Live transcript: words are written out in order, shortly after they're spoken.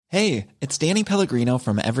Hey, it's Danny Pellegrino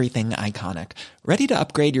from Everything Iconic. Ready to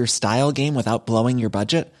upgrade your style game without blowing your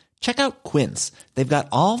budget? Check out Quince. They've got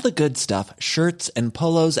all the good stuff, shirts and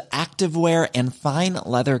polos, activewear, and fine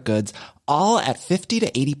leather goods, all at 50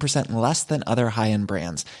 to 80% less than other high-end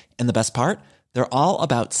brands. And the best part? They're all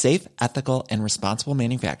about safe, ethical, and responsible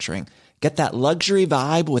manufacturing. Get that luxury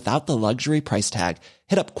vibe without the luxury price tag.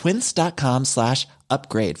 Hit up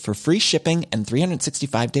quince.com/upgrade for free shipping and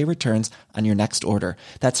 365-day returns on your next order.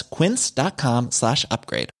 That's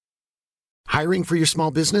quince.com/upgrade. Hiring for your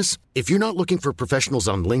small business? If you're not looking for professionals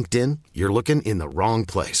on LinkedIn, you're looking in the wrong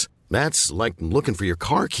place. That's like looking for your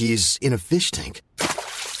car keys in a fish tank.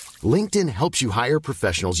 LinkedIn helps you hire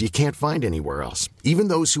professionals you can't find anywhere else, even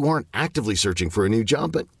those who aren't actively searching for a new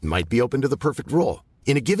job but might be open to the perfect role.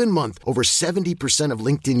 In a given month, over 70% of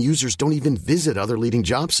LinkedIn users don't even visit other leading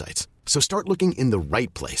job sites. So start looking in the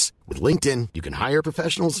right place. With LinkedIn, you can hire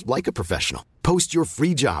professionals like a professional. Post your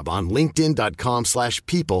free job on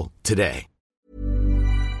linkedin.com/people today.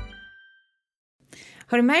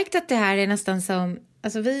 Har du märkt att det här är nästan som...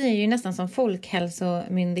 Alltså vi är ju nästan som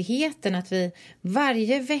Folkhälsomyndigheten, att vi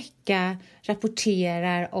varje vecka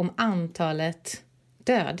rapporterar om antalet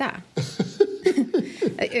döda.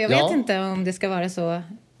 Jag vet inte om det ska vara så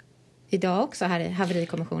idag också här i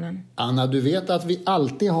haverikommissionen. Anna, du vet att vi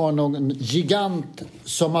alltid har någon gigant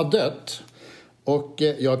som har dött. Och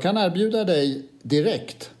jag kan erbjuda dig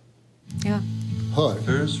direkt. Ja.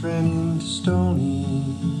 Hör. Musik.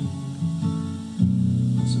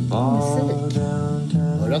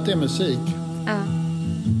 Hör att det är musik? Ja.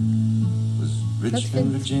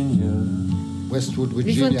 Westwood, Virginia.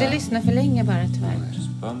 Vi får inte lyssna för länge bara, tyvärr.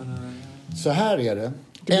 Så här är det.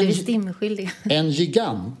 Det blir stimskyldiga. En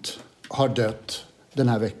gigant har dött den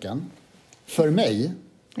här veckan. För mig.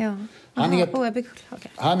 Ja. Han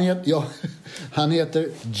heter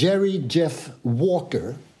Jerry Jeff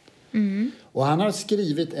Walker. Mm. Och han har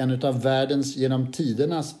skrivit en av världens genom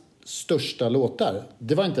tidernas största låtar.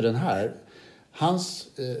 Det var inte den här. Hans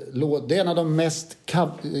låt, det är en av de mest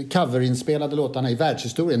coverinspelade låtarna i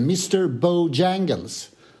världshistorien. Mr. Bojangles.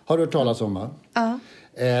 Har du hört talas om, va? Ja.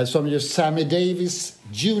 Som ju Sammy Davis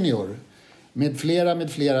Jr. med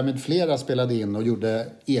flera spelade in och gjorde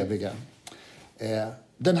eviga.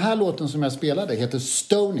 Den här låten som jag spelade heter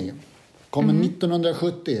Stoney. Kommer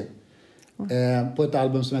 1970 på ett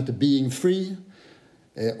album som heter Being Free.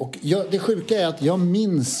 Och det sjuka är att jag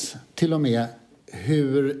minns till och med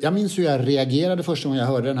hur jag reagerade första gången jag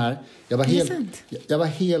hörde den här. Jag var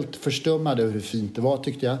helt förstummad över hur fint det var,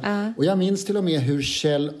 tyckte jag. Och jag minns till och med hur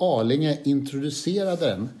Kjell Arlinge introducerade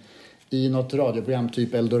den i något radioprogram,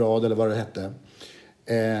 typ Eldorado eller vad det hette.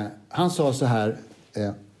 Han sa så här: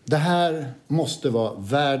 det här måste vara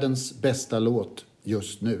världens bästa låt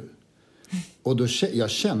just nu. Och då, jag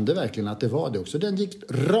kände verkligen att det var det också. Den gick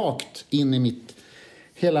rakt in i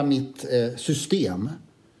hela mitt system.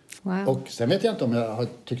 Wow. Och sen vet jag inte om jag har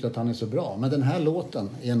tyckt att han är så bra. Men den här låten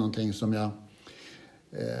är någonting som jag...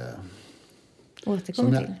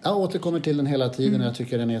 återkommer till den hela tiden. Jag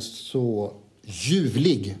tycker den är så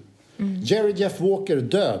ljuvlig. Jerry Jeff Walker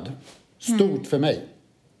död. Stort för mig.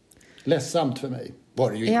 Ledsamt för mig.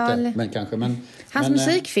 Var det ju inte, men kanske. Hans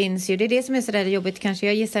musik finns ju. Det är det som är så där jobbigt kanske.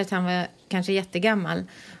 Jag gissar att han var kanske jättegammal.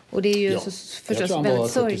 Och det är ju förstås väldigt sorgligt. Jag tror han var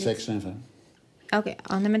 76 ungefär. Okay.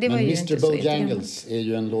 Ja, nej, men det var ju Mr. inte Bojangles är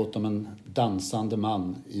ju en låt om en dansande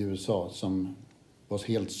man i USA som var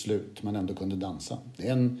helt slut men ändå kunde dansa. Det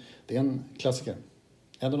är en klassiker.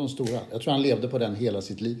 En av de stora. Jag tror han levde på den hela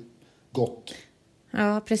sitt liv. Gott.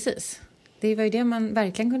 Ja, precis. Det var ju det man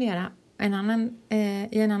verkligen kunde göra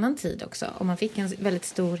i en annan tid också. Om man fick en väldigt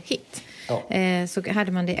stor hit. Ja. Så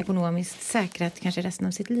hade man det ekonomiskt säkrat kanske resten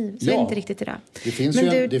av sitt liv. Så är det inte riktigt idag. Det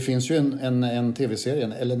finns ju en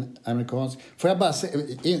tv-serie, eller en amerikansk... Får jag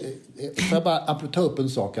bara ta upp en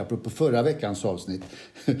sak apropå förra veckans avsnitt.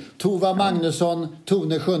 Tova Magnusson,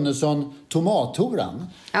 Tone Schunnesson, Tomathoran.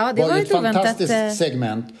 Ja, det var ett fantastiskt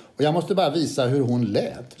segment. Och jag måste bara visa hur hon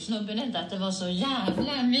lät. Snubben inte att det var så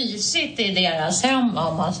jävla mysigt i deras hem,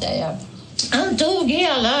 om man säger. Han tog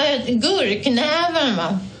hela gurknäven,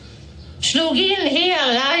 va? Slog in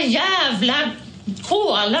hela jävla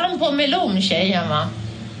kolan på melontjejen, va?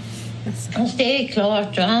 Det är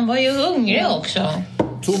klart, och han var ju hungrig också.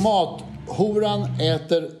 Tomathoran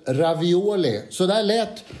äter ravioli. Så där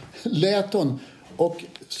lät hon. Och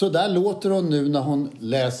så där låter hon nu när hon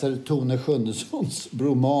läser Tone Schunnesons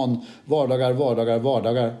roman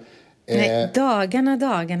Vardagar. Nej, dagarna.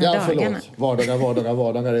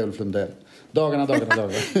 Vardagar är Ulf Lundell. Dagarna.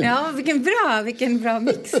 Ja, vilken bra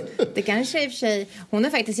mix. Det kanske i och för sig... Hon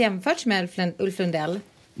har faktiskt jämförts med Ulf Lundell.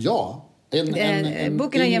 Ja, en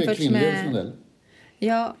boken har jämförts med... Ulf Lundell.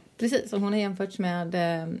 Ja, precis. Och hon har jämförts med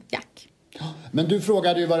Jack. Men du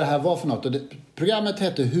frågade ju vad det här var för något. Och programmet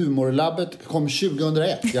hette Humorlabbet, kom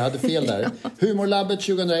 2001. Jag hade fel där. Humorlabbet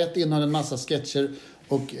 2001 innehöll en massa sketcher.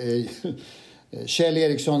 Och Kjell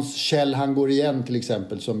Erikssons Kjell han går igen till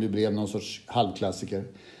exempel, som ju blev någon sorts halvklassiker.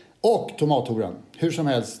 Och Tomathoran, hur som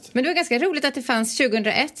helst. Men det var ganska roligt att det fanns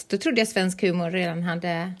 2001. Då trodde jag svensk humor redan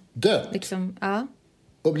hade... Dött? Liksom, ja.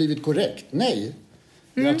 Och blivit korrekt? Nej.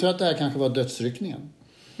 Jag tror att det här kanske var dödsryckningen.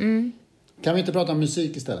 Kan vi inte prata om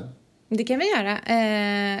musik istället? Det kan vi göra.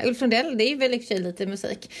 Ulf Lundell, det är väl i och för sig lite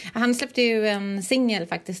musik. Han släppte ju en singel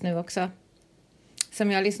faktiskt nu också.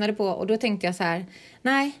 Som jag lyssnade på. Och då tänkte jag så här,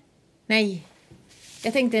 nej.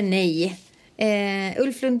 Jag tänkte nej.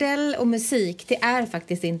 Ulf Lundell och musik, det är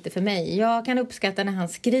faktiskt inte för mig. Jag kan uppskatta när han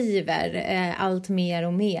skriver allt mer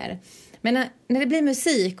och mer. Men när det blir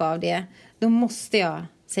musik av det, då måste jag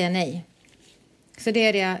säga nej. Så det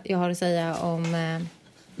är det jag har att säga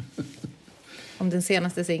om den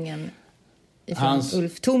senaste singeln ifrån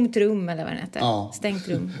Ulf. Tomt rum, eller vad den heter. Ja. Stängt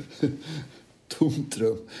rum. Tomt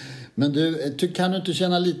rum. Men kan du inte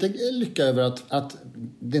känna lite lycka över att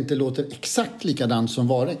det inte låter exakt likadant som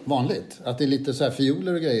vanligt? Att det är lite så här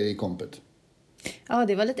fioler och grejer i kompet? Ja,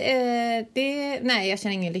 det var lite... nej, jag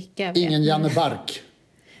känner ingen lycka. Ingen Janne Bark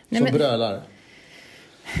som brölar.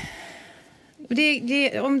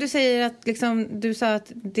 Om du säger att liksom, du sa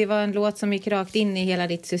att det var en låt som gick rakt in i hela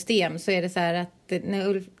ditt system, så är det så här att när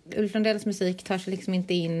Ulf Lundells musik tar sig liksom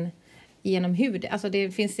inte in genom hud. Alltså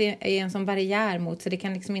det finns en sån barriär mot, så det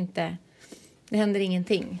kan liksom inte, det händer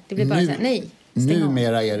ingenting. Det blir bara så här, nej.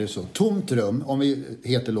 Numera är det så. Tomt rum, om vi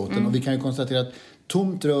heter låten, och vi kan ju konstatera att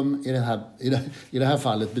tomt rum i det här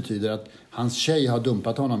fallet betyder att hans tjej har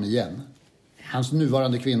dumpat honom igen. Hans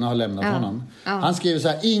nuvarande kvinna har lämnat honom. Ja. Han skriver så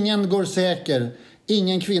här: ingen går säker.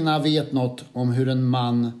 Ingen kvinna vet något om hur en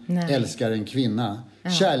man älskar en kvinna.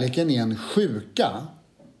 Ja. Kärleken är en sjuka.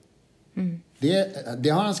 Det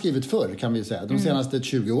har han skrivit förr, kan vi säga. De senaste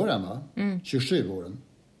 20 åren, va? 27 åren.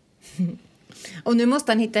 Och nu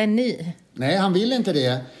måste han hitta en ny. Nej, han vill inte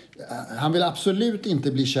det. Han vill absolut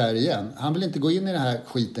inte bli kär igen. Han vill inte gå in i den här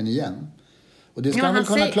skiten igen. Och det ska han väl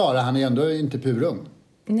kunna klara. Han är ändå inte purung.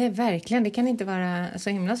 Nej, verkligen. Det kan inte vara så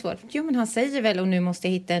himla svårt. Jo, men han säger väl, och nu måste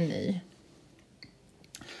jag hitta en ny.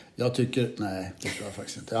 Jag tycker, nej, det tror jag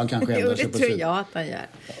faktiskt inte. Han kanske ändrar sig på det tror jag att han gör.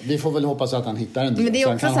 Vi får väl hoppas att han hittar en ny. Men det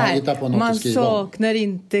är också så här, man saknar om.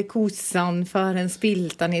 Inte kossan förrän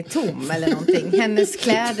spiltan är tom eller någonting. Hennes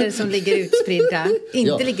kläder som ligger utspridda,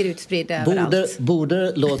 ligger utspridda överallt.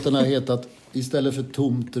 Borde låten ha hetat, istället för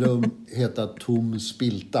tomt rum, heta tom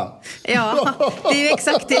spilta? Ja, det är ju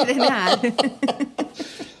exakt det den här.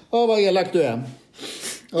 Vad elak du är.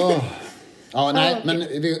 Ja, nej, men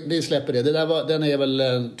vi släpper det. Den är väl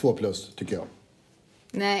 2+, tycker jag.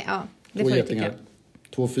 Nej, det 2 får getingar. du tycka.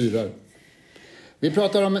 2 fyrar. Vi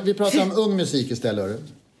pratar om ung musik istället, hörru.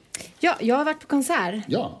 Ja, jag har varit på konsert.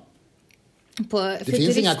 Ja. Det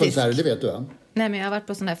finns inga konserter, det vet du, va? Nej, men jag har varit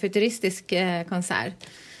på sån där futuristisk konsert.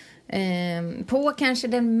 På kanske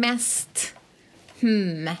den mest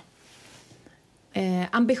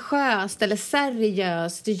ambitiöst eller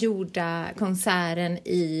seriöst gjorda konserten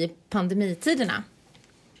i pandemitiderna.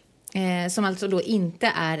 Som alltså då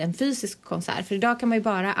inte är en fysisk konsert. För idag kan man ju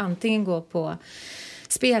bara antingen gå på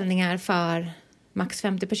spelningar för max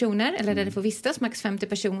 50 personer. Eller där det får vistas max 50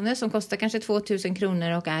 personer, som kostar kanske 2000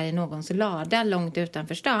 kronor och är i någons lada långt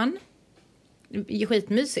utanför stan.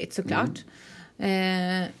 Skitmysigt såklart.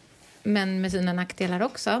 Men med sina nackdelar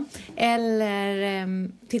också. Eller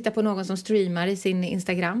titta på någon som streamar i sin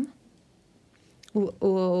Instagram.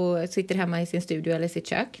 Och sitter hemma i sin studio eller sitt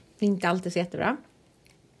kök. Det är inte alltid så jättebra.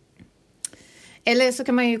 Eller så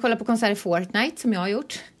kan man ju kolla på konsert i Fortnite, som jag har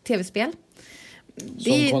gjort. Tv-spel.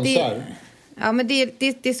 Som konsert? Ja, men det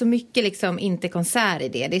är så mycket liksom inte konsert i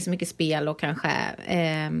det. Det är så mycket spel och kanske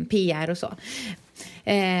PR och så.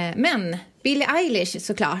 Men Billie Eilish,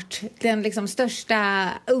 såklart, den liksom största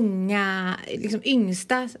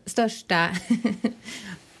yngsta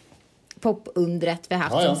popundret vi har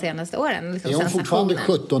haft de senaste åren. Liksom, är hon fortfarande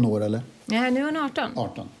 17 år, eller? Ja, nu är hon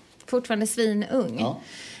 18. Fortfarande svinung. Ja.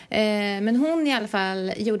 Men hon i alla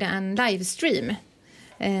fall gjorde en livestream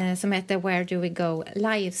som heter Where Do We Go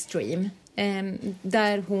Livestream.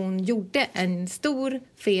 Där hon gjorde en stor,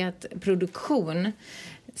 fet produktion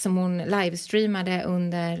som hon livestreamade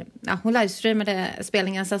hon livestreamade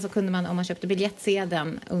spelningen, sen så kunde man, om man köpte biljett, se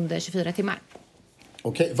den under 24 timmar.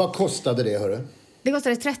 Okej, vad kostade det, hörru? Det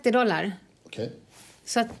kostade $30. Okej.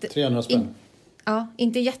 Så att 300 spänn.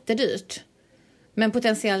 Inte jättedyrt. Men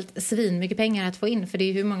potentiellt svin mycket pengar att få in, för det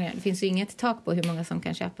är det finns ju inget tak på hur många som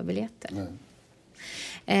kan köpa biljetter.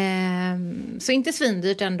 Så inte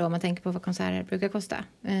svindyrt ändå om man tänker på vad konserter brukar kosta.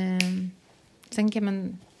 Sen kan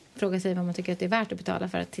man fråga sig vad man tycker att det är värt att betala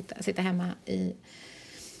för att sitta hemma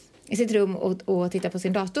i sitt rum och titta på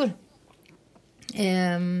sin dator.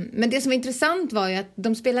 Men det som var intressant var ju att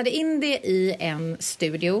de spelade in det i en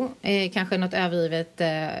studio, kanske något övergivet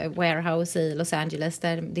warehouse i Los Angeles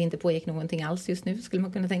där det inte pågick någonting alls just nu, skulle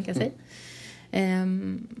man kunna tänka sig.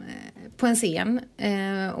 På en scen.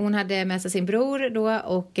 Hon hade med sig sin bror då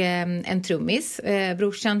och en trummis.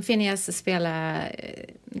 Brorsan Phineas spelar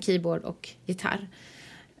keyboard och gitarr.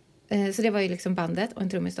 Så det var ju liksom bandet och en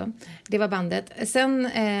trummis då. Det var bandet. Sen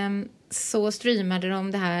så streamade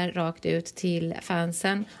de det här rakt ut till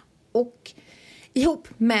fansen och ihop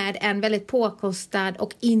med en väldigt påkostad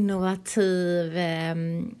och innovativ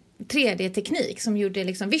 3D-teknik som gjorde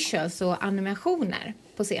liksom visuals och animationer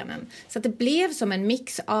på scenen. Så att det blev som en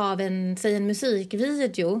mix av en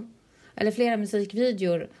musikvideo eller flera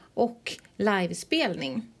musikvideor och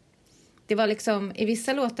livespelning. Det var liksom, i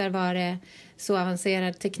vissa låtar var det så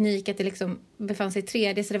avancerad teknik att det liksom befann sig i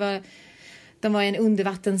 3D, så de var i en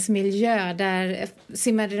undervattensmiljö där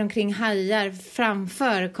simmade de kring hajar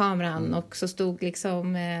framför kameran och så stod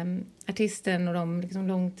liksom artisten och de liksom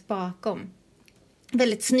långt bakom.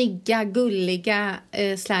 Väldigt snygga, gulliga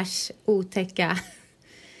 / otäcka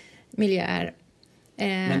miljöer.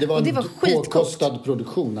 Men det var en påkostad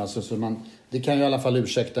produktion alltså, så det kan ju i alla fall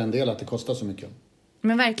ursäkta en del att det kostar så mycket.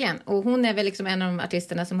 Men verkligen. Och hon är väl liksom en av de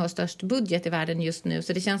artisterna som har störst budget i världen just nu.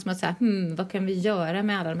 Så det känns som att vad kan vi göra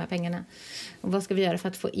med alla de här pengarna? Och vad ska vi göra för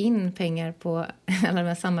att få in pengar på alla de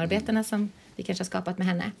här samarbetena som vi kanske har skapat med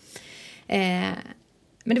henne?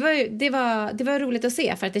 Men det var roligt att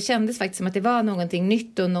se, för att det kändes faktiskt som att det var någonting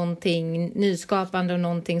nytt och någonting nyskapande och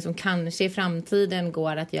någonting som kanske i framtiden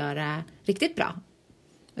går att göra riktigt bra.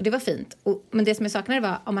 Och det var fint. Men det som jag saknade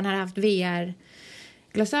var om man hade haft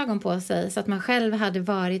VR-glasögon på sig så att man själv hade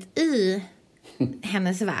varit i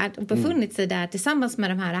hennes värld och befunnit sig där tillsammans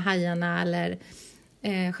med de här hajarna eller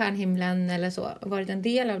stjärnhimlen eller så, och varit en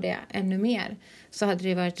del av det ännu mer, så hade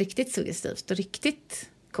det varit riktigt suggestivt och riktigt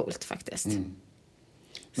coolt faktiskt.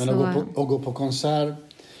 Men att gå på konsert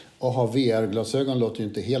och ha VR-glasögon låter ju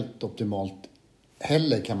inte helt optimalt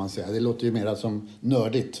heller, kan man säga. Det låter ju mer som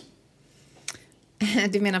nördigt.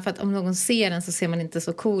 Du menar för att om någon ser den så ser man inte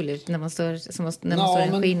så cool ut när man står i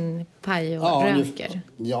en skinnpaj och röker?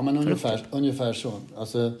 Ja, men ungefär så.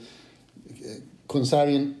 Alltså, konsert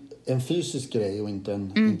är en fysisk grej och inte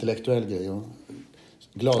en intellektuell grej. Och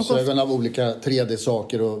glasögon av olika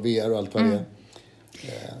 3D-saker och VR och allt vad det är.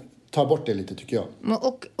 Ta bort det lite, tycker jag.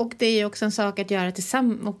 Och det är ju också en sak att göra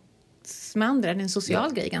tillsammans med andra. Det är en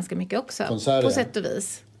social grej ganska mycket också. Konserter. På sätt och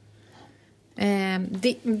vis.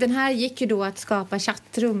 Den här gick ju då att skapa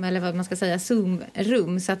chattrum, eller vad man ska säga,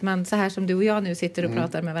 Zoom-rum, så att man, så här som du och jag nu sitter och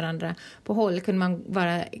pratar med varandra på håll, kunde man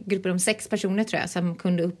vara grupper om 6 personer tror jag, som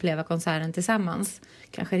kunde uppleva konserten tillsammans,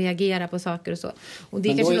 kanske reagera på saker och så. Och det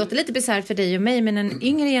kanske låter lite bisarrt för dig och mig, men en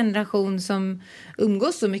yngre generation som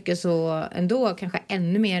umgås så mycket, så ändå kanske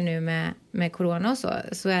ännu mer nu med corona och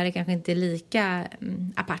så är det kanske inte lika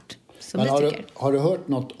apart. Men har du hört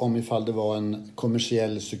något om ifall det var en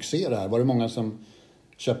kommersiell succé det här? Var det många som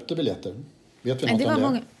köpte biljetter? Vet vi något om det?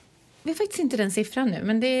 Många. Vi har faktiskt inte den siffran nu,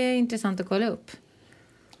 men det är intressant att kolla upp.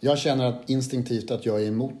 Jag känner instinktivt att jag är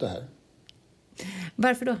emot det här.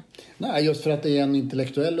 Varför då? Nej, just för att det är en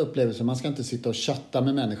intellektuell upplevelse. Man ska inte sitta och chatta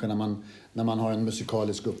med människor när man har en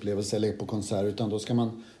musikalisk upplevelse eller är på konsert, utan då ska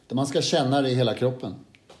man ska känna det i hela kroppen.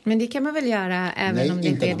 Men det kan man väl göra även om det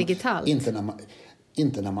inte är digitalt?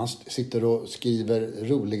 Inte när man sitter och skriver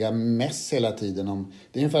roliga mess hela tiden.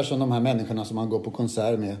 Det är ungefär som de här människorna som man går på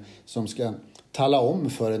konsert med, som ska tala om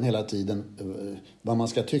för en hela tiden vad man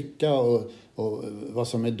ska tycka och vad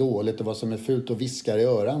som är dåligt och vad som är fult, och viskar i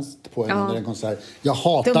öran på en under en konsert. Jag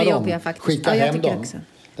hatar dem. Skicka hem dem.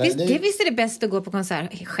 Visst är det bäst att gå på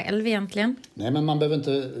konsert själv egentligen? Nej, men man behöver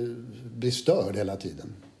inte bli störd hela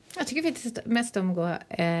tiden. Jag tycker faktiskt mest om att gå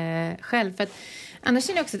själv. För att annars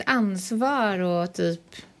är det också ett ansvar och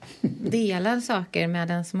typ dela saker med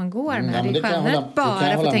den som man går med. Det är skönare att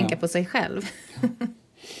bara få tänka på sig själv.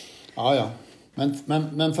 Ja.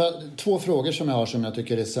 Men för 2 frågor som jag har som jag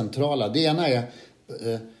tycker är centrala. Det ena är...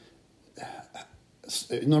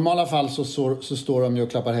 I normala fall så står de ju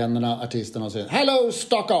och klappar händerna, artisterna, och säger Hello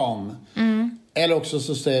Stockholm! Eller också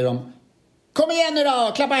så säger de Kom igen nu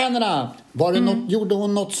då, klappa händerna! Gjorde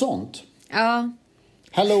hon något sånt? Ja.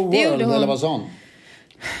 Hello World, eller vad sa hon?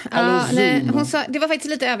 Ja, nej, hon sa, det var faktiskt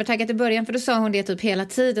lite övertaggat i början, för då sa hon det typ hela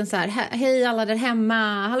tiden så här: hej alla där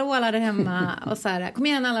hemma, hallå alla där hemma, och så här, kom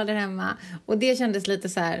igen alla där hemma. Och det kändes lite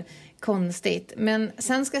så här konstigt. Men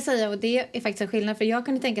sen ska jag säga, och det är faktiskt en skillnad, för jag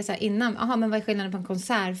kunde tänka så här innan, men vad är skillnaden på en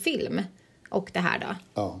konsertfilm och det här då?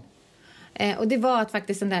 Ja. Och det var att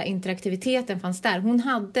faktiskt den där interaktiviteten fanns där. Hon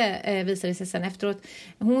hade, visade sig sen efteråt,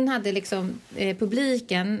 hon hade liksom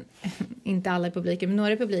publiken, inte alla i publiken, men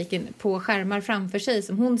några i publiken på skärmar framför sig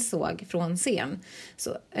som hon såg från scen.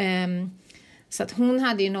 Så att hon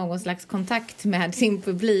hade ju någon slags kontakt med sin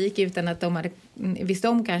publik utan att de hade visste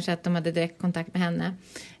om kanske att de hade direkt kontakt med henne.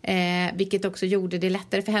 Vilket också gjorde det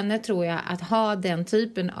lättare för henne, tror jag, att ha den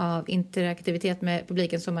typen av interaktivitet med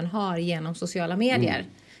publiken som man har genom sociala medier.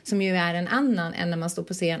 Mm. Som ju är en annan än när man står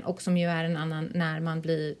på scen, och som ju är en annan när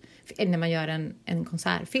man gör en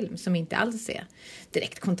konsertfilm som inte alls är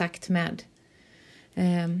direkt kontakt med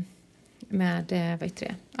vad heter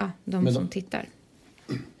det? Ja, de som tittar.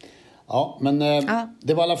 Ja, men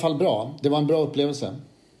det var i alla fall bra. Det var en bra upplevelse.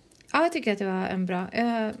 Ja, jag tycker att det var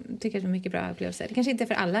en mycket bra upplevelse. Det kanske inte är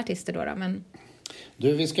för alla artister då, men...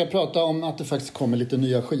 Du, vi ska prata om att det faktiskt kommer lite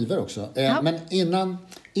nya skivor också. Men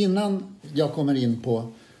innan jag kommer in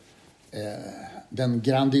på den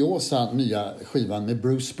grandiosa nya skivan med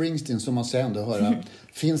Bruce Springsteen, som man säger ändå höra.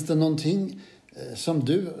 Finns det någonting som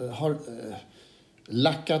du har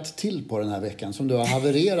lackat till på den här veckan, som du har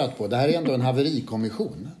havererat på? Det här är ändå en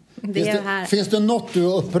haverikommission. Finns det något du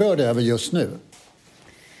är upprörd över just nu?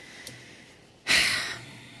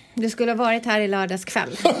 Du skulle ha varit här i lördagskväll.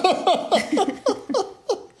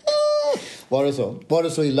 Var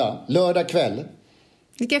det så illa? Lördag kväll?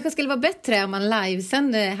 Det kanske skulle vara bättre om man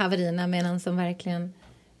livesände haverierna medan som verkligen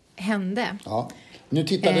hände. Ja. Nu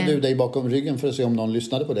tittade du dig bakom ryggen för att se om någon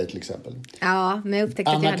lyssnade på dig till exempel. Ja, men jag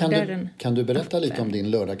upptäckte att jag hade dörren. Kan du berätta lite om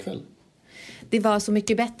din lördagkväll? Det var så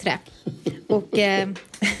mycket bättre. Och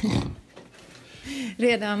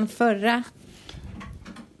redan förra...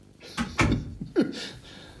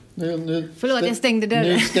 Förlåt, jag stängde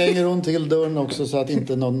dörren. Nu stänger hon till dörren också så att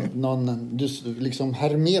inte någon liksom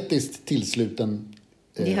hermetiskt tillsluten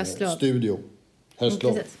studio.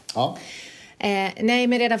 Höstlov. Ja. Nej,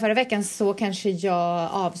 men redan förra veckan så kanske jag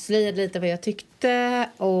avslöjade lite vad jag tyckte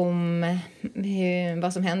om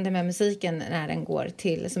vad som händer med musiken när den går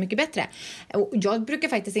till Så mycket bättre. Och jag brukar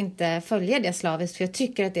faktiskt inte följa det slaviskt, för jag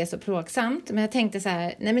tycker att det är så plågsamt. Men jag tänkte så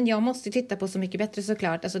här, nej men jag måste titta på Så mycket bättre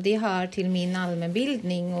såklart. Alltså det hör till min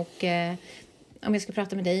allmänbildning, och om jag ska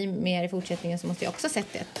prata med dig mer i fortsättningen så måste jag också ha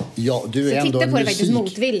sett det. Ja, du är ändå titta på det faktiskt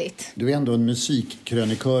motvilligt. Du är ändå en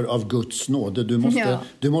musikkrönikör av Guds nåd.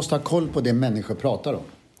 Du måste ha koll på det människor pratar om.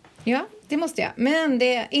 Ja, det måste jag. Men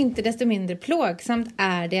det är inte desto mindre plågsamt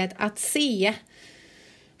är det att se.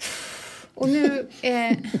 Och nu...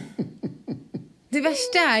 det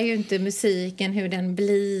värsta är ju inte musiken, hur den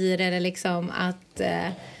blir, eller liksom att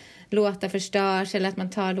låtar förstörs, eller att man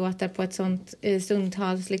tar låtar på ett sånt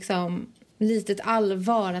stundtals liksom litet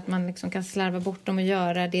allvar, att man liksom kan slarva bort dem och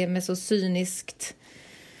göra det med så cyniskt,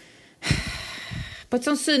 på ett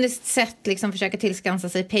sånt cyniskt sätt, liksom försöka tillskansa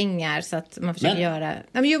sig pengar, så att man försöker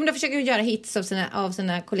men de försöker göra hits av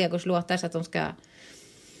sina kollegors låtar, så att de ska...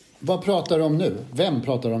 Vad pratar du om nu? Vem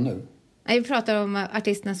pratar du om nu? Jag pratar om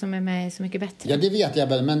artisterna som är med Så mycket bättre. Ja, det vet jag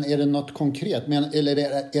väl, men är det något konkret? Eller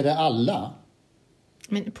är det alla?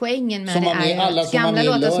 Men poängen med det är att gamla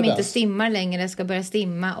låtar som inte stimmar längre ska börja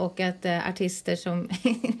stimma, och att artister som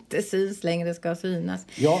inte syns längre ska synas.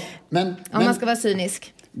 Ja, men man ska vara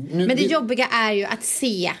cynisk. Men det jobbiga är ju att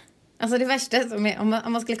se. Alltså det värsta som är, om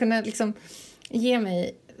man skulle kunna liksom ge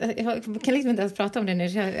mig... Jag kan liksom inte ens prata om det nu.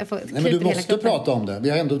 Nej, men du måste prata om det. Vi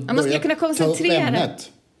har ändå börjat man skulle kunna koncentrera. Ta upp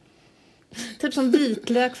ämnet. Typ som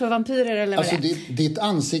vitlök för vampyrer eller vad det är. Ditt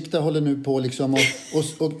ansikte håller nu på liksom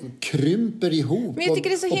och krymper ihop. Men jag tycker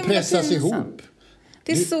det är så himla pressas pinsamt. ihop.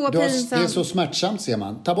 Det är så pinsamt. Det är så smärtsamt, ser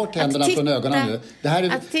man. Ta bort händerna från ögonen nu.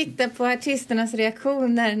 Att titta på artisternas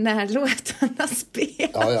reaktioner när låtarna spelas.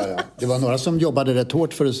 Ja. Det var några som jobbade rätt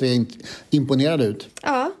hårt för att se imponerade ut.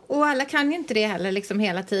 Ja, och alla kan ju inte det heller liksom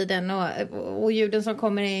hela tiden. Och ljuden som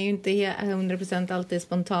kommer är ju inte 100% alltid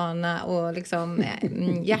spontana och liksom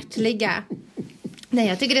hjärtliga. Nej,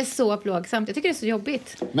 jag tycker det är så plågsamt. Jag tycker det är så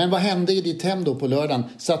jobbigt. Men vad hände i ditt hem då på lördagen?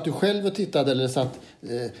 Satt du själv och tittade, eller satt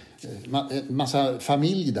massa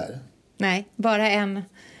familj där? Nej, bara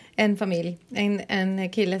en familj. En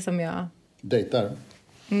kille som jag... Dejtar?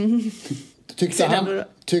 Tyckte han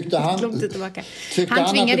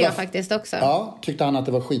tvingade jag faktiskt också. Ja, tyckte han att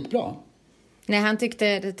det var skitbra? Nej, han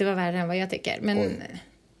tyckte att det var värre än vad jag tycker. Men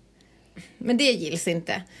Men det gills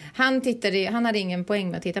inte. Han hade ingen poäng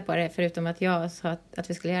med att titta på det, förutom att jag sa att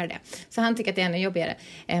vi skulle göra det. Så han tycker att det är ännu jobbigare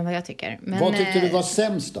än vad jag tycker. Men, vad tyckte du var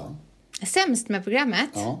sämst då? Sämst med programmet?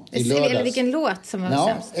 Ja, i lördags. Eller vilken låt som var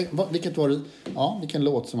sämst? Vilken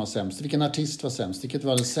låt som var sämst? Vilken artist var sämst? Vilket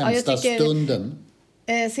var den sämsta stunden?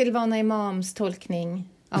 Silvana Imams tolkning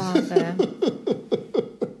av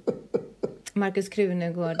Markus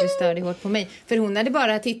Krunegård, Du stör dig hårt på mig. För hon hade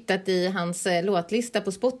bara tittat i hans låtlista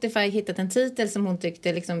på Spotify, hittat en titel som hon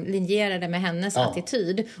tyckte liksom linjerade med hennes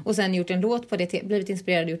attityd. Och sen gjort en låt på det, blivit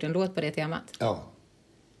inspirerad och gjort en låt på det temat. Ja.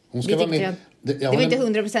 Hon ska vara med. Det var inte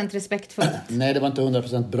 100% respektfullt. Nej, det var inte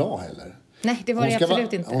 100% bra heller. Nej, det var det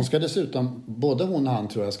absolut inte. Hon ska dessutom, både hon och han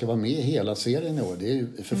tror jag, ska vara med i hela serien i år. Det är ju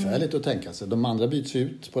förfärligt att tänka sig. De andra byts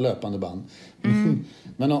ut på löpande band.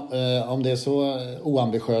 Men om det är så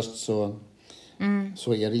oambitiöst så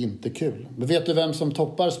är det inte kul. Men vet du vem som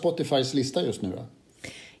toppar Spotifys lista just nu då?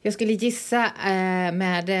 Jag skulle gissa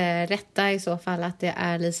med rätta i så fall att det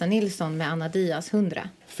är Lisa Nilsson med Anna Diaz 100.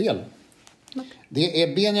 Fel. Det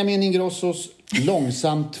är Benjamin Ingrossos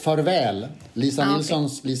Långsamt farväl.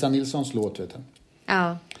 Lisa Nilssons låt, vet du.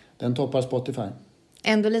 Ja. Den toppar Spotify.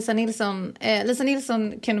 Ändå Lisa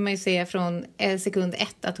Nilsson kunde man ju se från sekund 1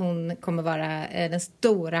 att hon kommer vara den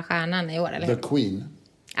stora stjärnan i år, eller hur? The Queen.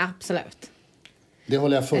 Absolut. Det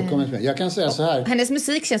håller jag fullkomligt med. Jag kan säga så här. Hennes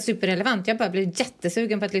musik känns superrelevant. Jag bara blev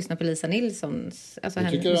jättesugen på att lyssna på Lisa Nilssons, alltså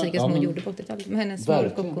hennes musik som hon gjorde på 80-talet. Med hennes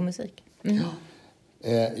musik. Mm.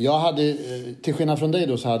 Jag hade, till skillnad från dig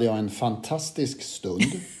då, så hade jag en fantastisk stund.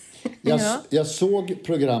 Jag såg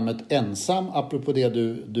programmet ensam, apropå det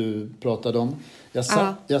du pratade om.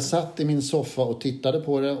 Jag satt i min soffa och tittade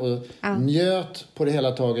på det och njöt på det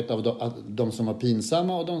hela taget av de som var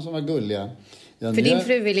pinsamma och de som var gulliga. För din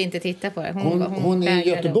fru ville inte titta på det. Hon är i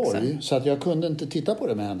Göteborg också. Så att jag kunde inte titta på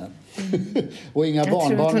det med henne. Och inga jag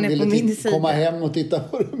barnbarn ville komma hem och titta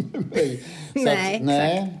på det med mig.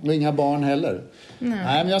 Nej, och inga barn heller.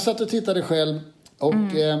 Nej, men jag satt och tittade själv. Och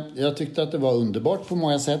jag tyckte att det var underbart på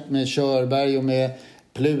många sätt. Med Körberg och med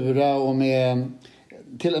Plura och med...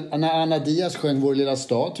 när Anna Diaz sjöng Vår lilla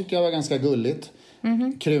stad tyckte jag var ganska gulligt.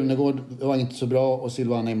 Krunegård var inte så bra och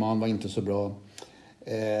Silvana Imam var inte så bra.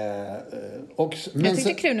 Jag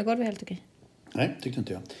tyckte Krunegård var helt okej. Nej, tyckte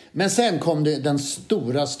inte jag. Men sen kom det den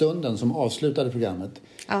stora stunden som avslutade programmet.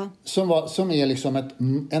 Ja. Som är liksom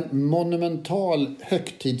en monumental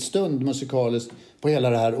högtidsstund musikaliskt på hela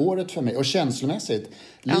det här året för mig. Och känslomässigt.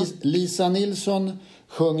 Lisa Nilsson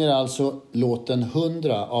sjunger alltså låten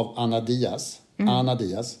 100 av Anna Diaz. Anna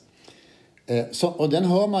Diaz. Och den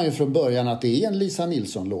hör man ju från början att det är en Lisa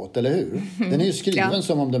Nilsson-låt, eller hur? Den är ju skriven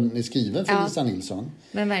som om den är skriven för Lisa Nilsson.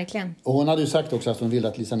 Men verkligen. Och hon hade ju sagt också att hon ville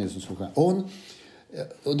att Lisa Nilsson skulle sjunga.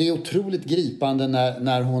 Och det är otroligt gripande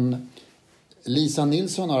när hon... Lisa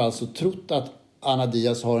Nilsson har alltså trott att Anna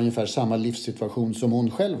Diaz har ungefär samma livssituation som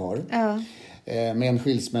hon själv har. Ja. Med en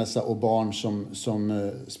skilsmässa och barn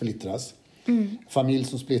som splittras. Familj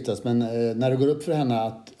som splittras. Men när det går upp för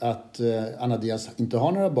henne att Anna Diaz inte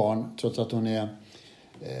har några barn, trots att hon är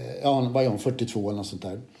vad är hon, 42 eller något sånt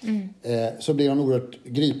där. Så blir hon oerhört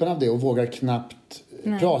gripen av det och vågar knappt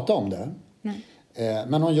prata om det.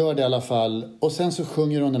 Men hon gör det i alla fall. Och sen så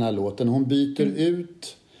sjunger hon den här låten. Hon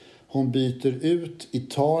byter ut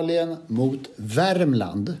Italien mot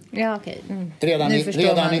Värmland. Ja, okej.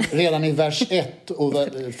 Redan i vers 1 och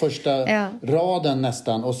första raden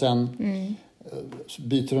nästan. Och sen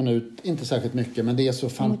byter hon ut, inte särskilt mycket, men det är så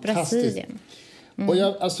fantastiskt.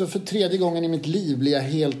 Och alltså för tredje gången i mitt liv blir jag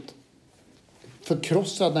helt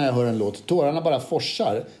förkrossad när jag hör en låt. Tårarna bara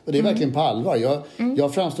forsar. Och det är verkligen på allvar.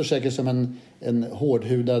 Jag framstår säkert som en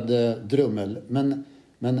hårdhudad drummel.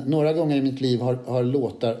 Men några gånger i mitt liv har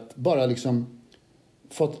låtar bara liksom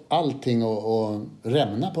fått allting att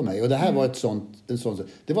rämna på mig. Och det här var ett sånt.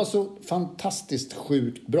 Det var så fantastiskt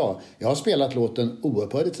sjukt bra. Jag har spelat låten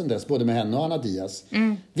oupphörligt sedan dess, både med henne och Anna Diaz.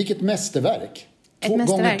 Vilket mästerverk.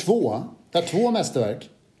 Gånger 2. Det är 2 mästerverk.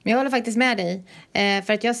 Jag håller faktiskt med dig.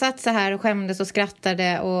 För att jag satt så här och skämdes och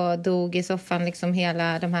skrattade och dog i soffan liksom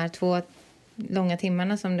hela de här 2 långa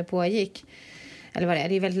timmarna som det pågick. Eller vad det är.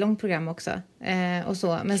 Det är ett väldigt långt program också. Och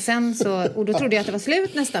så. Men sen så... Och då trodde jag att det var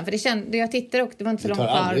slut nästan. För jag tittade och det var inte så långt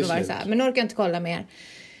kvar. Och då var det så här, men nu orkar jag inte kolla mer.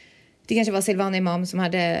 Det kanske var Silvana Imam som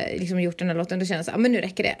hade liksom gjort den här låten. Då kände jag så här, men nu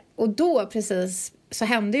räcker det. Och då precis så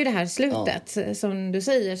hände ju det här slutet. Som du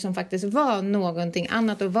säger, som faktiskt var någonting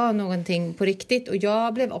annat. Och var någonting på riktigt. Och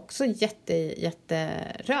jag blev också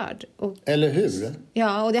jätterörd. Eller hur?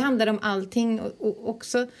 Ja, och det handlade om allting. Och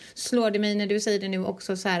också slår det mig när du säger det nu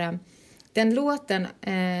också så här... den låten,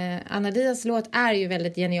 Anna Diaz låt, är ju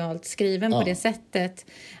väldigt genialt skriven på det sättet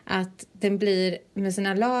att den blir med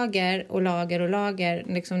sina lager och lager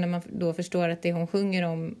liksom, när man då förstår att det hon sjunger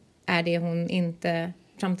om är det hon inte,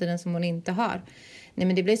 framtiden som hon inte har. Nej,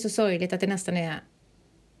 men det blir så sorgligt att det nästan är,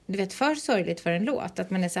 du vet, för sorgligt för en låt, att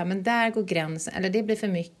man är så här, men där går gränsen, eller det blir för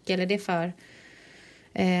mycket, eller det är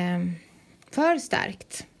för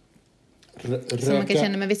starkt. Som man kan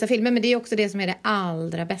känna med vissa filmer, men det är också det som är det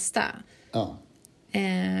allra bästa. Ja.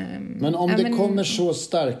 Men om det kommer så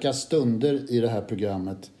starka stunder i det här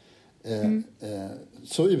programmet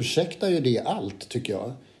så ursäktar ju det allt, tycker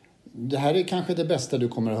jag. Det här är kanske det bästa du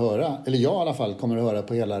kommer att höra, eller jag i alla fall kommer att höra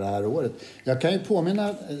på hela det här året. Jag kan ju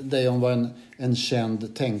påminna dig om vad en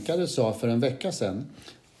känd tänkare sa för en vecka sedan.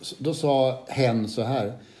 Då sa hen så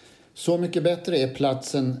här: så mycket bättre är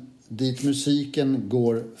platsen dit musiken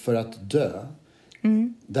går för att dö.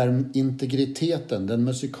 Där integriteten, den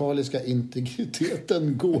musikaliska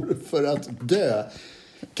integriteten går för att dö.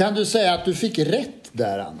 Kan du säga att du fick rätt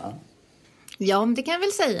där, Anna? Ja, det kan jag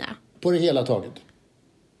väl säga. På det hela taget?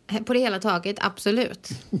 På det hela taget, absolut.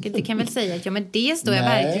 Det kan väl säga att ja, men det står jag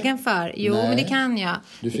verkligen för. Jo, men det kan jag.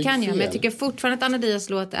 Det kan jag. Men jag tycker fortfarande att Anna Diaz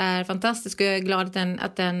låt är fantastisk. Och jag är glad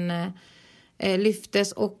att den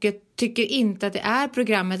lyftes. Och jag tycker inte att det är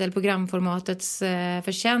programmet eller programformatets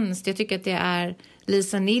förtjänst. Jag tycker att det är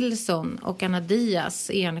Lisa Nilsson och Anna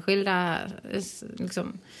Diaz enskilda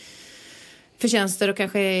liksom, förtjänster, och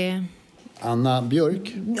kanske Anna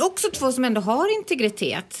Björk. Också två som ändå har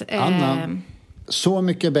integritet. Anna, så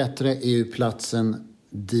mycket bättre är ju platsen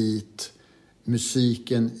dit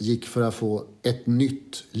musiken gick för att få ett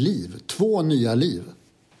nytt liv. 2 nya liv.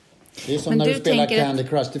 Det är som när du spelar Candy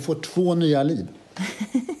Crush. Du får 2 nya liv.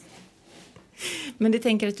 Men du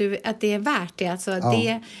tänker att det är värt det. Alltså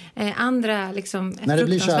det andra liksom,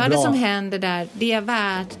 fruktansvärda som händer där, det är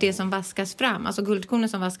värt det som vaskas fram. Alltså guldkornen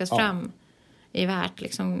som vaskas fram är värt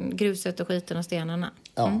liksom, gruset och skiten och stenarna.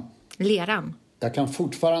 Leran. Jag kan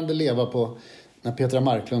fortfarande leva på när Petra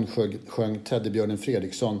Marklund sjöng Teddybjörnen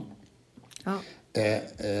Fredriksson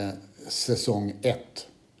säsong 1.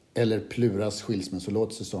 Eller Pluras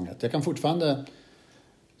skilsmässolåt säsong 1. Jag kan fortfarande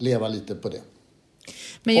leva lite på det.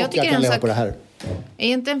 Men jag tycker jag kan leva på det här. Är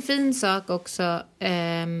inte en fin sak också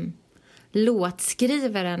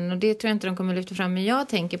låtskrivaren, och det tror jag inte de kommer lyfta fram, men jag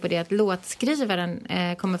tänker på det att låtskrivaren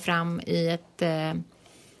kommer fram i ett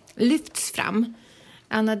lyfts fram.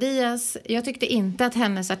 Anna Diaz, jag tyckte inte att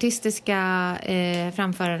hennes artistiska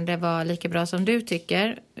framförande var lika bra som du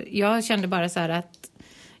tycker. Jag kände bara så här att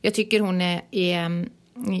jag tycker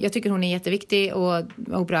hon är jätteviktig och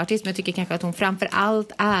bra artist, men jag tycker kanske att hon framför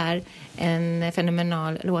allt är en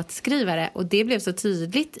fenomenal låtskrivare, och det blev så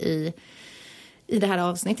tydligt i det här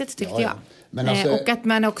avsnittet, tyckte jag. Men alltså, och att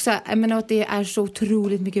man också, att det är så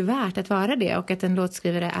otroligt mycket värt att vara det, och att en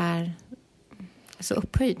låtskrivare är så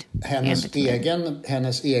upphöjd.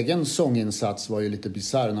 Hennes egen sånginsats var ju lite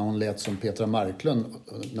bizarr när hon lät som Petra Marklund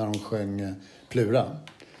när hon sjöng Plura.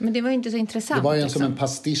 Men det var inte så intressant. Det var ju som en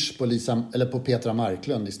pastisch på Petra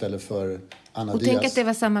Marklund istället för Anna Diaz. Och tänk att det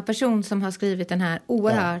var samma person som har skrivit den här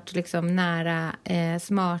oerhört liksom, nära,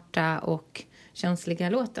 smarta och känsliga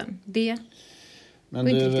låten. Det var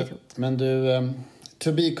inte riktigt ihop. Men du,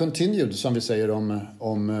 to be continued som vi säger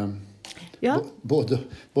om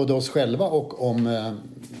både oss själva och om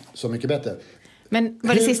Så mycket bättre. Men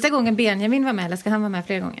var det sista gången Benjamin var med, eller ska han vara med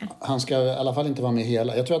fler gånger? Han ska i alla fall inte vara med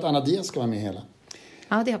hela. Jag tror att Anna Diaz ska vara med hela.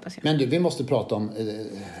 Ja, det hoppas jag. Men du, vi måste prata om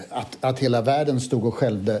att hela världen stod och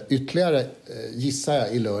skällde ytterligare, gissar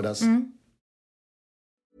jag, i lördags.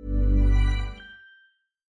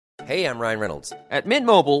 Hey, I'm Ryan Reynolds. At Mint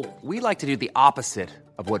Mobile, we like to do the opposite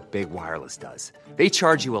of what Big Wireless does. They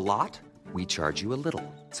charge you a lot, we charge you a little.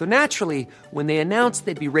 So naturally, when they announced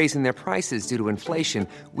they'd be raising their prices due to inflation,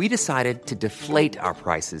 we decided to deflate our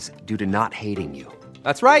prices due to not hating you.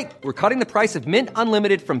 That's right. We're cutting the price of Mint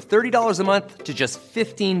Unlimited from $30 a month to just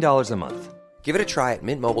 $15 a month. Give it a try at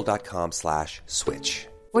mintmobile.com/switch.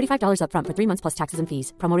 $45 up front for 3 months plus taxes and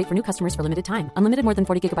fees. Promo rate for new customers for limited time. Unlimited more than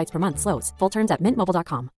 40 gigabytes per month. Slows full terms at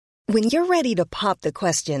mintmobile.com. When you're ready to pop the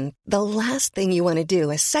question, the last thing you want to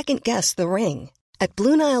do is second guess the ring. At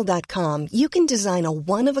BlueNile.com, you can design a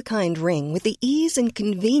one-of-a-kind ring with the ease and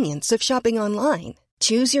convenience of shopping online.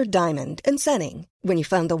 Choose your diamond and setting. When you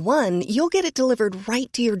find the one, you'll get it delivered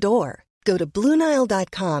right to your door. Go to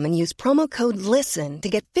BlueNile.com and use promo code LISTEN to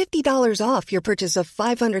get $50 off your purchase of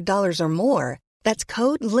 $500 or more. That's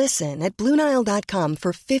code LISTEN at BlueNile.com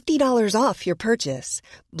for $50 off your purchase.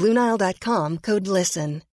 BlueNile.com, code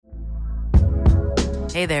LISTEN.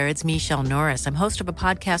 Hey there, it's Michelle Norris. I'm host of a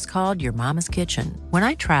podcast called Your Mama's Kitchen. When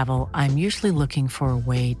I travel, I'm usually looking for a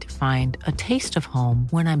way to find a taste of home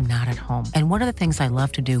when I'm not at home. And one of the things I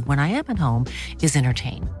love to do when I am at home is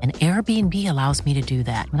entertain. And Airbnb allows me to do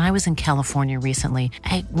that. When I was in California recently,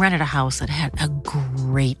 I rented a house that had a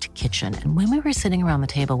great kitchen. And when we were sitting around the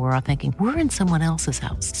table, we were all thinking, we're in someone else's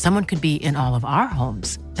house. Someone could be in all of our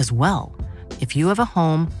homes as well. If you have a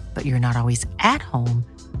home, but you're not always at home,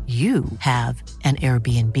 you have an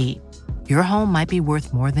Airbnb. Your home might be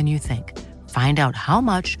worth more than you think. Find out how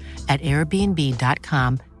much at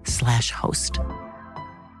airbnb.com/host.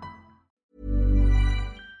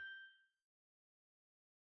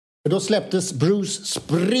 Då släpptes Bruce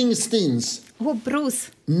Springsteens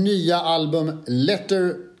Bruce. nya album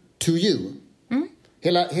Letter to You.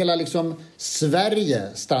 Hela liksom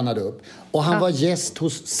Sverige stannade upp. Och han var gäst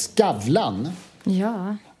hos Skavlan.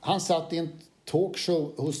 Ja. Han satt i en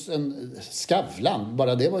talkshow hos en Skavlan.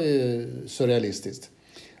 Bara det var ju surrealistiskt.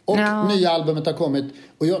 Och nya albumet har kommit.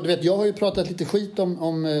 Och jag har ju pratat lite skit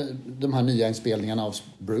om de här nya inspelningarna av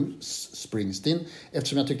Bruce Springsteen.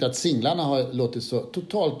 Eftersom jag tyckte att singlarna har låtit så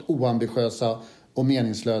totalt oambitiösa och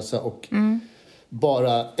meningslösa. Och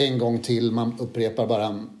bara en gång till, man upprepar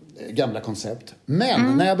bara gamla koncept.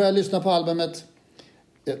 Men när jag började lyssna på albumet,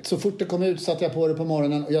 så fort det kom ut satt jag på det på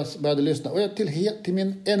morgonen och jag började lyssna. Och till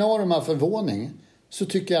min enorma förvåning så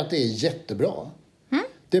tycker jag att det är jättebra.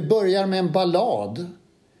 Det börjar med en ballad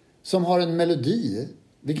som har en melodi,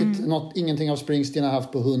 vilket ingenting av Springsteen har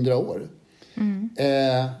haft på 100 år.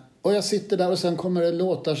 Och jag sitter där och sen kommer det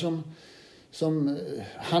låtar som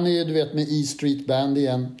han är ju, du vet, med E Street Band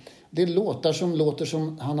igen. Det är låtar som låter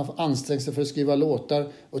som han har ansträngt sig för att skriva låtar.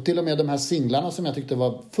 Och till och med de här singlarna som jag tyckte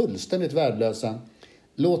var fullständigt värdelösa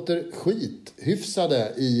låter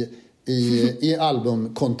skithyfsade i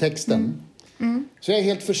albumkontexten. Så jag är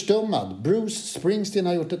helt förstummad. Bruce Springsteen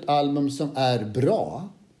har gjort ett album som är bra.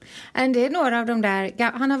 Det är några av de där,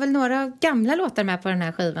 han har väl några gamla låtar med på den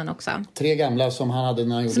här skivan också. 3 gamla som han hade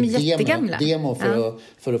när han gjorde demo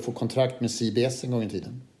för att få kontrakt med CBS en gång i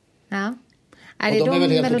tiden. Ja. Och de är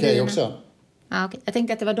väl helt okej också. Ja, okay. Jag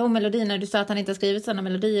tänkte att det var de melodierna. Du sa att han inte har skrivit sådana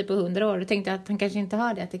melodier på 100 år. Du tänkte att han kanske inte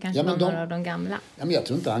har det. Att det kanske var några av de gamla. Ja, men jag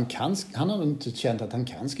tror inte han har inte känt att han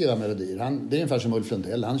kan skriva melodier. Det är ungefär som Ulf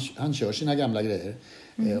Lundell. Han kör sina gamla grejer.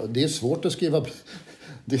 Och det är svårt att skriva.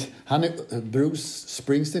 Bruce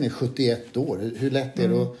Springsteen är 71 år. Hur lätt är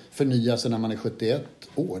det att förnya sig när man är 71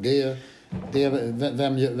 år?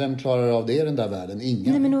 Vem klarar av det i den där världen?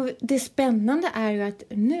 Ingen. Nej, men det spännande är ju att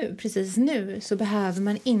precis nu så behöver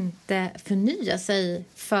man inte förnya sig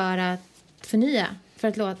för att förnya. För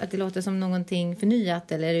att det låter som någonting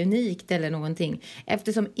förnyat eller unikt eller någonting.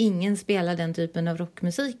 Eftersom ingen spelar den typen av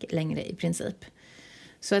rockmusik längre i princip.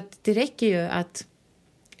 Så att det räcker ju att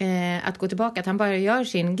gå tillbaka. Att han bara gör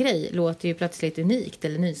sin grej låter ju plötsligt unikt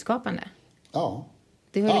eller nyskapande. Ja,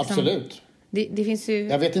 det var absolut. Det finns ju,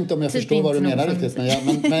 jag vet inte om jag förstår vad du menar riktigt, men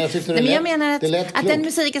jag tyckte det lät. Jag menar att den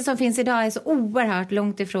musiken som finns idag är så oerhört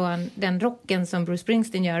långt ifrån den rocken som Bruce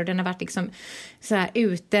Springsteen gör. Och den har varit liksom så här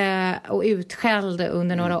ute och utskälld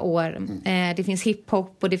under några år. Det finns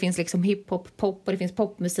hiphop och det finns liksom hiphop-pop och det finns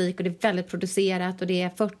popmusik och det är väldigt producerat och det är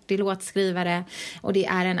 40 låtskrivare och det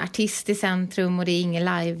är en artist i centrum och det är ingen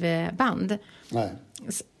liveband. Nej.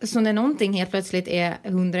 Så när någonting helt plötsligt är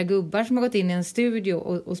 100 gubbar som har gått in i en studio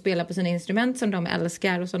och spelar på sina instrument som de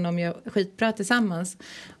älskar och som de gör skitbra tillsammans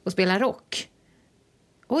och spelar rock.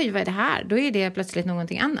 Oj, vad är det här? Då är det plötsligt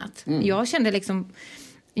någonting annat. Jag kände liksom,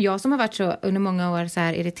 jag som har varit så under många år så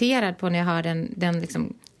här irriterad på när jag hör den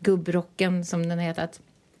liksom gubbrocken som den heter, att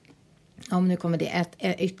nu kommer det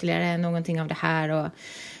ytterligare någonting av det här och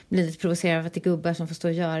blir lite provocerad av att det är gubbar som får stå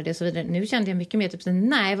och göra det och så vidare. Nu kände jag mycket mer typ så,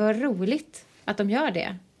 nej, vad roligt att de gör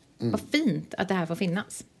det. Vad fint att det här får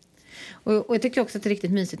finnas. Och jag tycker också att det är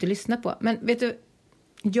riktigt mysigt att lyssna på. Men vet du,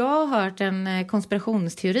 jag har hört en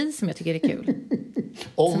konspirationsteori som jag tycker är kul.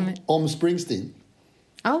 om Springsteen?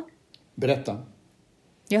 Ja. Berätta.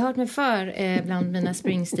 Jag har hört mig för bland mina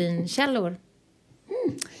Springsteen-källor.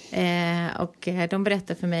 Och de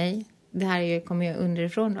berättar för mig, det här kommer ju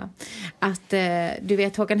underifrån då, att du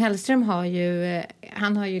vet, Håkan Hellström har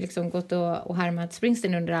ju liksom gått och härmat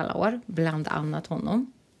Springsteen under alla år, bland annat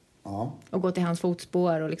honom. Ja. Och gått i hans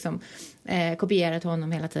fotspår och liksom kopierat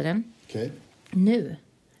honom hela tiden. Okay. Nu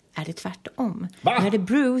är det tvärtom. Va? Nu är det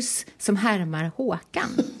Bruce som härmar Håkan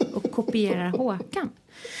och kopierar Håkan.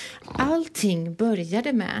 Allting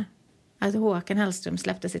började med att Håkan Hellström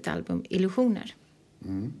släppte sitt album Illusioner.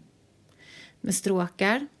 Med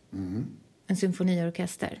stråkar, en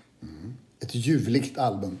symfoniorkester. Ett ljuvligt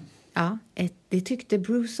album. Ja, det tyckte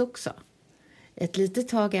Bruce också. Ett litet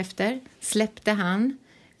tag efter släppte han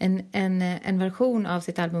en version av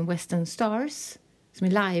sitt album Western Stars som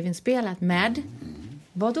är liveinspelat med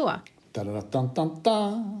vad då?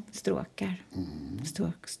 Stråkar.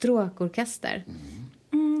 Stråkorkester.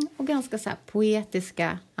 Och ganska så här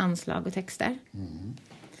poetiska anslag och texter.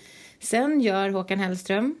 Sen gör Håkan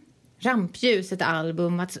Hellström Rampljus, ett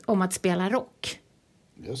album om att spela rock.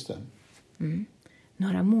 Just det.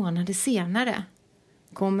 Några månader senare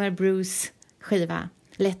kommer Bruce skiva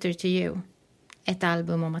Letter to You. Ett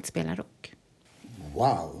album om att spela rock.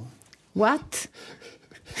 Wow. What?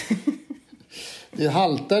 Det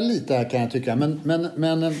haltar lite här kan jag tycka.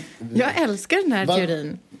 Men jag älskar den här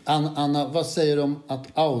teorin. Anna, vad säger du om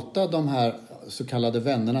att outa de här så kallade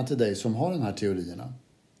vännerna till dig som har den här teorierna?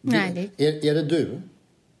 Nej, är det du?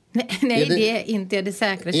 Nej, det är inte det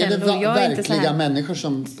säkra källor. Är det verkliga människor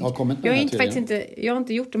som har kommit med den här teorin? Jag har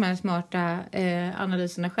inte gjort de här smarta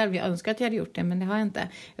analyserna själv. Jag önskar att jag hade gjort det, men det har jag inte.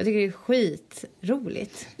 Jag tycker det är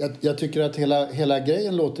skitroligt. Jag tycker att hela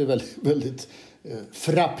grejen låter väldigt, väldigt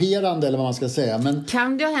frapperande, eller vad man ska säga. Men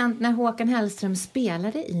kan det ha hänt när Håkan Hellström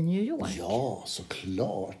spelade i New York? Ja,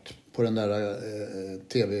 såklart. På den där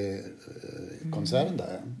tv-konserten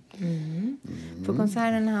där. På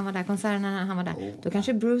konserten när han var där. Då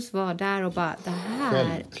kanske Bruce var där och bara, det här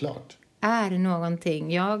självklart är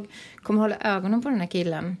någonting. Jag kommer hålla ögonen på den här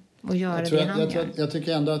killen och göra det han gör. Jag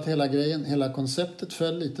tycker ändå att hela konceptet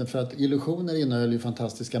föll lite, för att Illusioner innehöll ju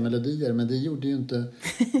fantastiska melodier, men det gjorde ju inte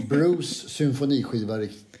Bruce symfoniskiva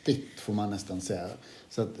riktigt, får man nästan säga.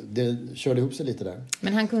 Så att det körde ihop sig lite där.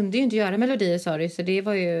 Men han kunde ju inte göra melodier, sa du, så det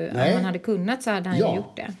var ju, om han hade kunnat så hade han ju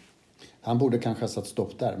gjort det. Han borde kanske ha satt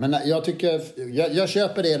stopp där. Men jag tycker, jag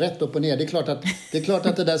köper det rätt upp och ner. Det är klart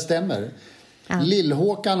att det där stämmer. Ja.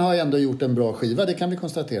 Lill-Håkan har ju ändå gjort en bra skiva, det kan vi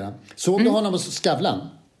konstatera. Såg du honom hos Skavlan?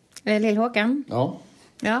 Lill-Håkan? Ja.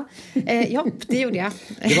 Ja, det gjorde jag.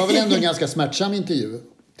 Det var väl ändå en ganska smärtsam intervju?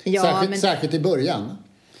 Ja, särskilt i början.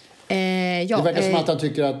 Det verkar som att han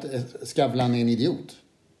tycker att Skavlan är en idiot.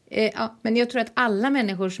 Ja, men jag tror att alla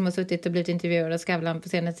människor som har suttit och blivit intervjuade av Skavlan på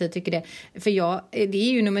senare tid tycker det. För det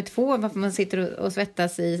är ju nummer 2 varför man sitter och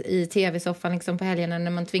svettas i tv-soffan liksom på helgerna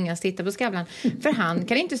när man tvingas titta på Skavlan. För han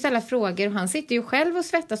kan inte ställa frågor och han sitter ju själv och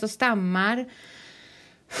svettas och stammar.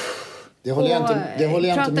 Det håller jag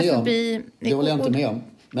inte med om.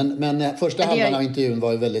 Men första halvan av intervjun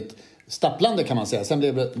var ju väldigt stapplande, kan man säga. Sen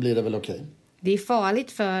blir det väl okej. Det är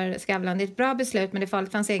farligt för Skavlan. Det är ett bra beslut, men det är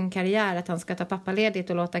farligt för hans egen karriär att han ska ta pappaledigt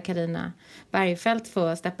och låta Carina Bergfeldt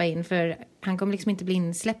få steppa in. För han kommer liksom inte bli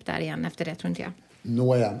insläppt där igen efter det, tror inte jag.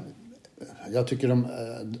 Nåja. Jag tycker de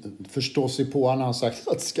förstår sig på. Han har sagt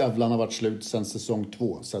att Skavlan har varit slut sedan säsong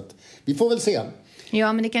 2. Så att vi får väl se.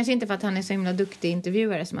 Ja, men det kanske inte för att han är så himla duktig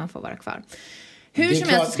intervjuare som han får vara kvar. Hur som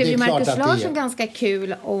helst skrev ju Marcus Larsson ganska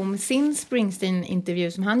kul om sin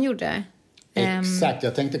Springsteen-intervju som han gjorde. Exakt,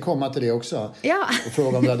 jag tänkte komma till det också. Ja. Och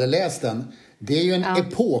fråga om du hade läst den. Det är ju en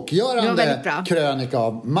epokgörande krönika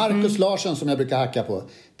av Marcus Larsson som jag brukar hacka på.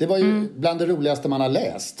 Det var ju bland det roligaste man har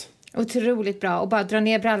läst. Otroligt bra. Och bara dra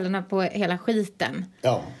ner brallorna på hela skiten.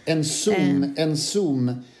 Ja, en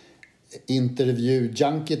Zoom-intervju,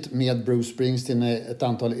 junket med Bruce Springsteen med ett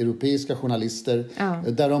antal europeiska journalister. Ja.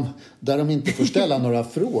 Där de inte får ställa några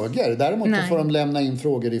frågor. Däremot får de lämna in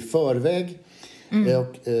frågor i förväg.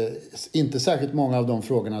 Och inte särskilt många av de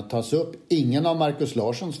frågorna tas upp. Ingen av Marcus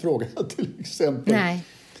Larssons frågor till exempel. Nej.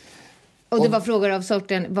 Och det var frågor av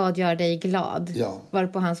sorten, vad gör dig glad? Ja.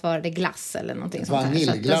 Varpå han svarade glass eller någonting sånt där.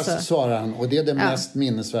 Vaniljglass svarar han. Och det är det mest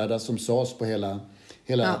minnesvärda som sades på hela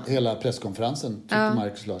presskonferensen, tyckte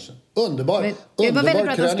Marcus Larsson. Underbar det var väldigt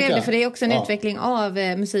bra att han skrev det, för det är också en utveckling av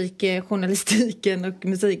musikjournalistiken och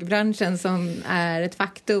musikbranschen som är ett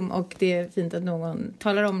faktum, och det är fint att någon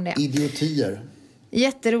talar om det. Idiotier.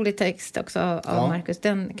 Jätterolig text också av Marcus.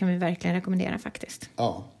 Den kan vi verkligen rekommendera faktiskt.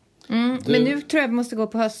 Ja. Men nu tror jag vi måste gå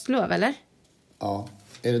på höstlov, eller? Ja.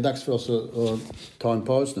 Är det dags för oss att ta en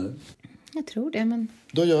paus nu? Jag tror det, men...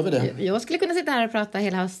 Då gör vi det. Jag skulle kunna sitta här och prata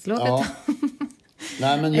hela höstlovet. Ja.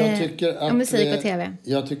 Nej, men jag tycker att... musik och tv.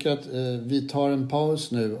 Jag tycker att vi tar en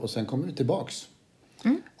paus nu och sen kommer vi tillbaks.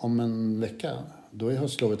 Om en vecka. Då är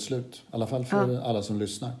höstlovet slut. I alla fall för alla som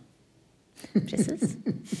lyssnar. Precis.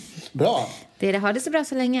 Bra. Ha det så bra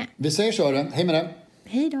så länge. Vi säger så då. Hej med det.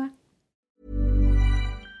 Hej då.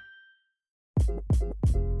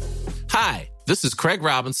 Hi, this is Craig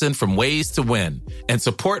Robinson from Ways to Win, and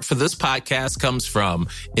support for this podcast comes from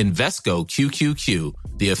Invesco QQQ,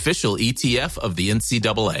 the official ETF of the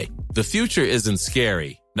NCAA. The future isn't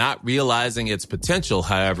scary. Not realizing its potential,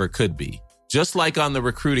 however, could be. Just like on the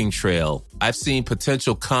recruiting trail, I've seen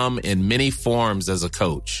potential come in many forms as a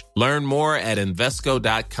coach. Learn more at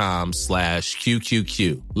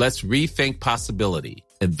Invesco.com/QQQ. Let's rethink possibility.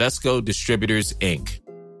 Invesco Distributors, Inc.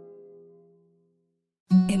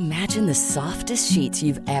 Imagine the softest sheets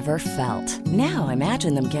you've ever felt. Now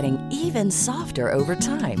imagine them getting even softer over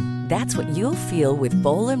time. That's what you'll feel with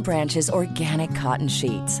Boll & Branch's organic cotton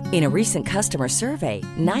sheets. In a recent customer survey,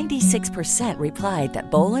 96% replied that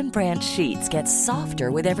Boll & Branch sheets get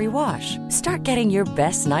softer with every wash. Start getting your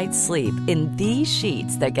best night's sleep in these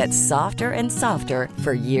sheets that get softer and softer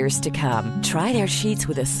for years to come. Try their sheets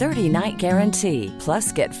with a 30-night guarantee.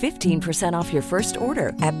 Plus, get 15% off your first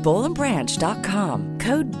order at bollandbranch.com.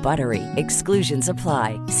 Code BUTTERY. Exclusions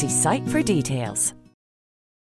apply. See site for details.